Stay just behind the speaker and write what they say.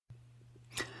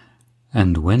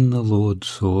And when the Lord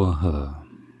saw her.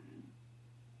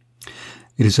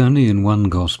 It is only in one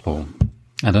Gospel,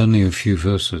 and only a few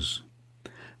verses,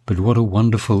 but what a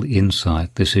wonderful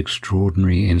insight this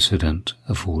extraordinary incident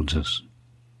affords us.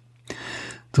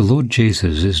 The Lord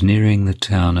Jesus is nearing the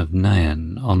town of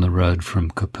Nain on the road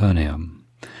from Capernaum,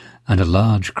 and a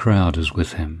large crowd is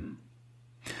with him.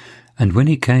 And when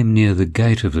he came near the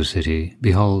gate of the city,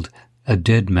 behold, a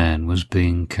dead man was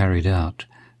being carried out,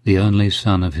 the only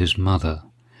son of his mother,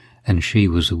 and she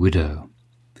was a widow,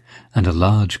 and a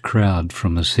large crowd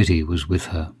from the city was with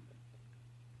her.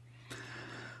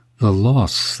 The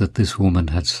loss that this woman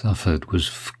had suffered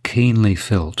was keenly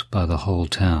felt by the whole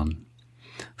town.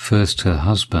 First her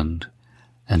husband,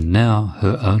 and now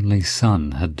her only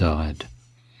son had died.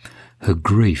 Her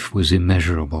grief was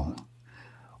immeasurable.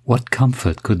 What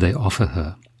comfort could they offer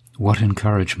her? What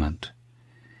encouragement?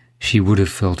 She would have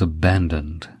felt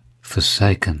abandoned,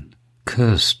 forsaken,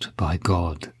 cursed by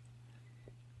God.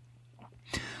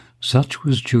 Such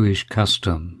was Jewish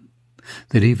custom,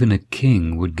 that even a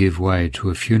king would give way to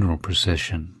a funeral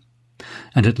procession,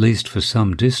 and at least for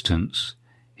some distance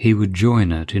he would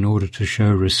join it in order to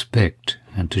show respect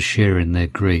and to share in their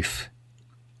grief.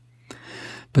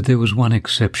 But there was one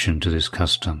exception to this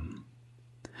custom.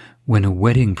 When a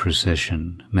wedding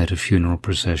procession met a funeral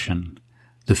procession,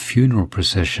 the funeral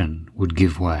procession would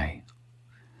give way.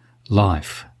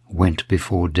 Life went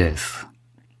before death.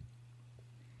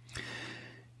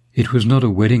 It was not a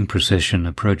wedding procession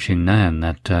approaching Nain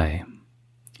that day.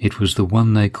 It was the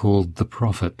one they called the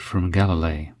prophet from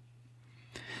Galilee.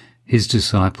 His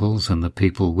disciples and the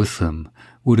people with them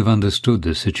would have understood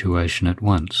the situation at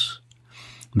once.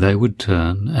 They would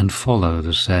turn and follow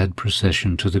the sad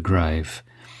procession to the grave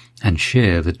and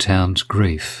share the town's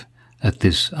grief at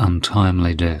this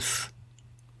untimely death.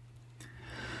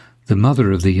 The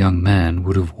mother of the young man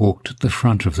would have walked at the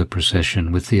front of the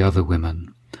procession with the other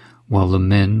women, while the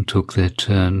men took their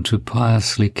turn to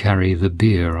piously carry the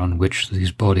bier on which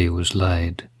his body was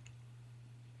laid.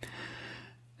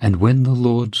 And when the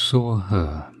Lord saw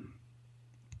her,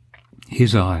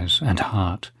 his eyes and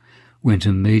heart went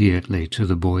immediately to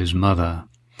the boy's mother,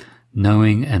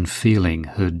 knowing and feeling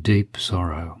her deep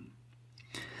sorrow.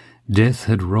 Death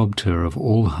had robbed her of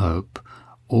all hope,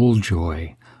 all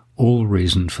joy, all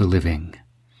reason for living.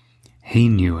 He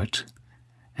knew it,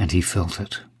 and he felt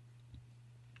it.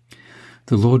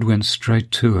 The Lord went straight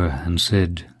to her and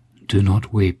said, "Do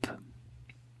not weep."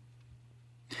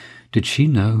 Did she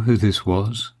know who this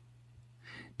was?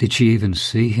 Did she even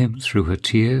see him through her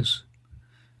tears?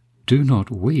 Do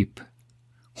not weep.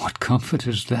 What comfort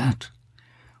is that?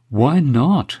 Why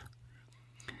not?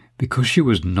 Because she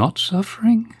was not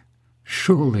suffering?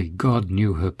 Surely God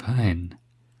knew her pain.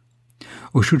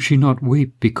 Or should she not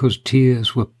weep because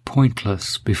tears were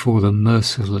pointless before the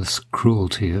merciless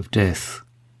cruelty of death?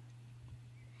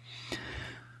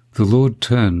 The Lord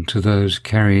turned to those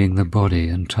carrying the body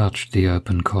and touched the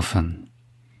open coffin.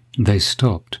 They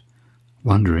stopped,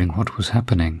 wondering what was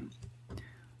happening.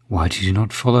 Why did he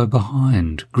not follow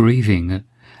behind, grieving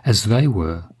as they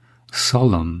were,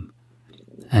 solemn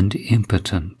and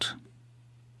impotent?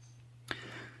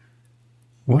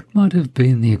 What might have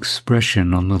been the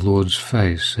expression on the Lord's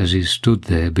face as he stood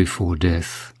there before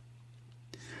death?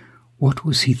 What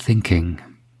was he thinking?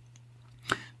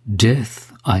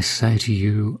 Death, I say to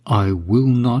you, I will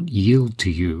not yield to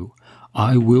you.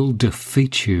 I will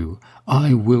defeat you.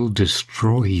 I will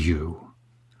destroy you.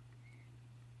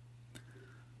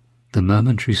 The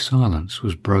momentary silence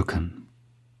was broken.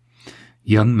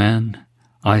 Young man,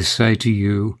 I say to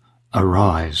you,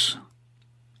 arise.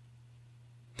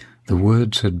 The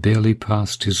words had barely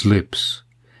passed his lips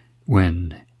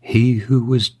when he who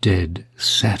was dead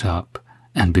sat up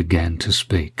and began to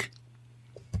speak.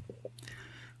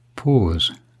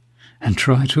 Pause and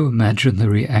try to imagine the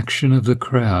reaction of the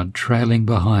crowd trailing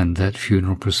behind that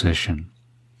funeral procession.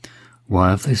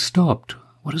 Why have they stopped?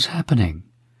 What is happening?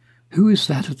 Who is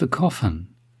that at the coffin?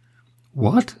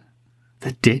 What?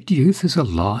 The dead youth is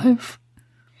alive?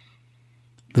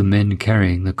 The men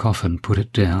carrying the coffin put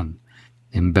it down,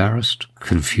 embarrassed,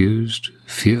 confused,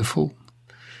 fearful.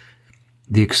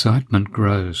 The excitement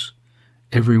grows.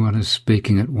 Everyone is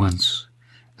speaking at once.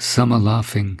 Some are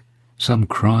laughing, some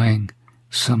crying,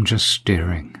 some just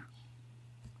staring.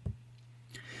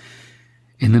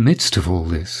 In the midst of all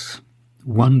this,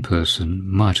 one person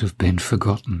might have been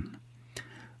forgotten,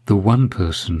 the one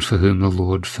person for whom the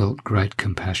Lord felt great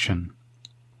compassion.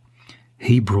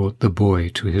 He brought the boy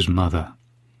to his mother.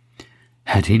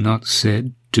 Had he not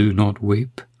said, "Do not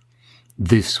weep"?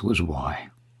 This was why.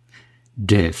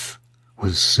 Death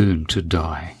was soon to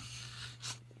die.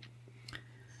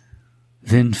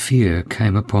 Then fear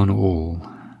came upon all,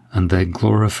 and they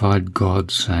glorified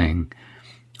God, saying,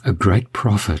 "A great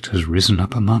prophet has risen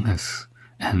up among us,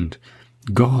 and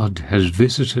God has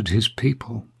visited his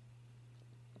people."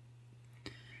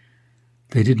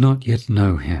 They did not yet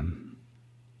know him.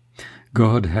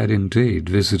 God had indeed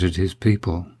visited his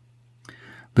people,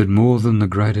 but more than the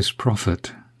greatest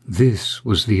prophet, this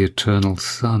was the eternal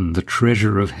Son, the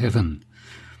treasure of heaven,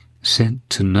 sent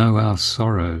to know our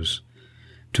sorrows,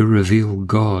 to reveal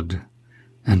God,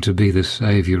 and to be the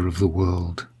Saviour of the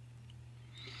world.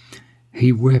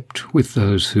 He wept with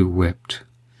those who wept,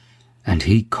 and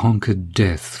he conquered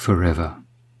death forever.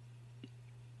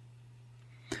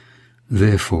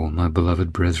 Therefore, my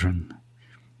beloved brethren,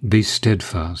 be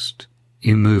steadfast,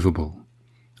 immovable,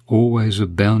 always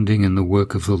abounding in the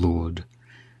work of the Lord,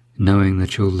 knowing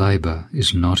that your labour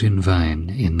is not in vain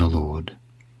in the Lord.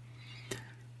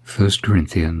 1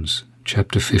 Corinthians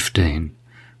chapter 15,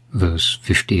 verse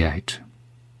 58.